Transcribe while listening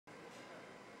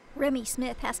Remy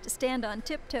Smith has to stand on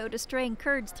tiptoe to strain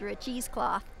curds through a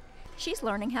cheesecloth. She's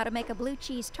learning how to make a blue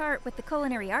cheese tart with the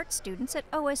culinary arts students at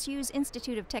OSU's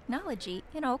Institute of Technology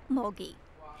in Okmulgee.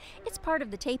 It's part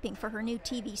of the taping for her new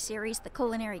TV series, The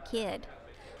Culinary Kid.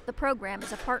 The program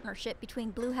is a partnership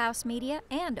between Blue House Media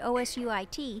and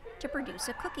OSUIT to produce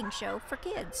a cooking show for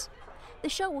kids. The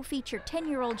show will feature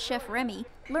 10-year-old Chef Remy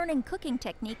learning cooking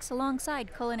techniques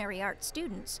alongside culinary arts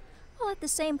students, while at the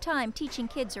same time teaching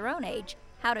kids her own age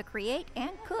how to create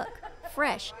and cook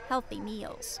fresh, healthy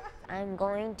meals. I'm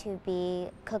going to be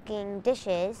cooking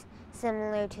dishes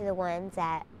similar to the ones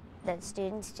that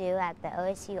students do at the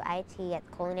OSUIT at the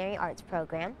Culinary Arts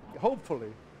program.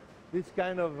 Hopefully, this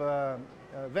kind of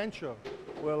venture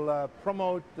will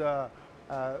promote the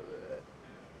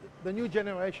new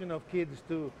generation of kids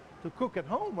to cook at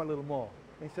home a little more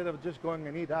instead of just going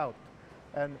and eat out.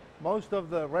 And most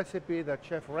of the recipe that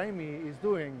Chef Remy is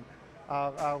doing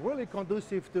are really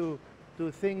conducive to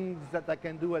things that they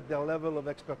can do at their level of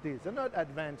expertise. They're not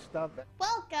advanced stuff.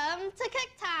 Welcome to Cook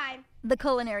Time! The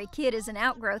Culinary Kid is an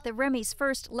outgrowth of Remy's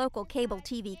first local cable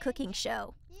TV cooking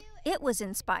show. It was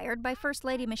inspired by First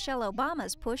Lady Michelle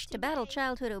Obama's push to battle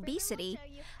childhood obesity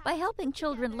by helping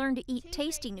children learn to eat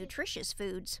tasty, nutritious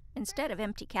foods instead of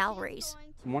empty calories.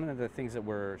 One of the things that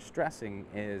we're stressing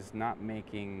is not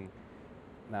making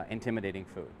intimidating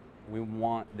food. We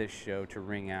want this show to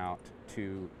ring out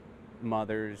to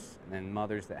mothers and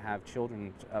mothers that have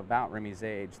children about Remy's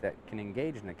age that can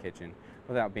engage in the kitchen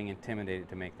without being intimidated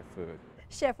to make the food.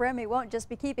 Chef Remy won't just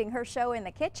be keeping her show in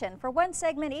the kitchen. For one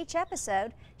segment each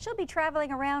episode, she'll be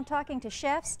traveling around talking to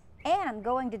chefs and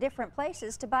going to different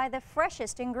places to buy the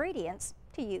freshest ingredients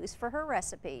to use for her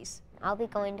recipes. I'll be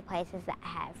going to places that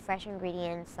have fresh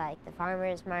ingredients like the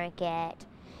farmer's market,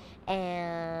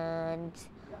 and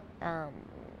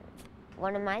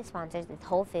one of my sponsors is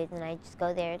Whole Foods, and I just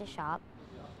go there to shop.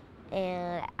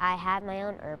 And I have my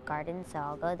own herb garden, so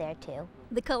I'll go there too.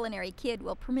 The Culinary Kid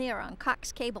will premiere on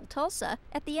Cox Cable Tulsa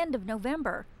at the end of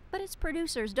November, but its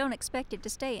producers don't expect it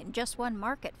to stay in just one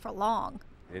market for long.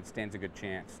 It stands a good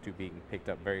chance to being picked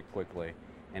up very quickly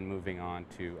and moving on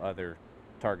to other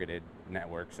targeted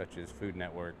networks such as Food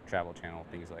Network, Travel Channel,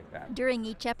 things like that. During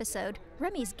each episode,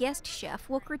 Remy's guest chef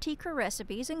will critique her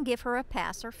recipes and give her a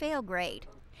pass or fail grade.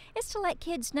 It's to let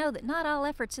kids know that not all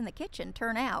efforts in the kitchen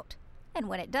turn out. And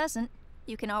when it doesn't,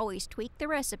 you can always tweak the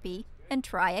recipe and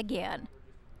try again.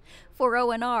 For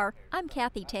O&R, I'm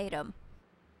Kathy Tatum.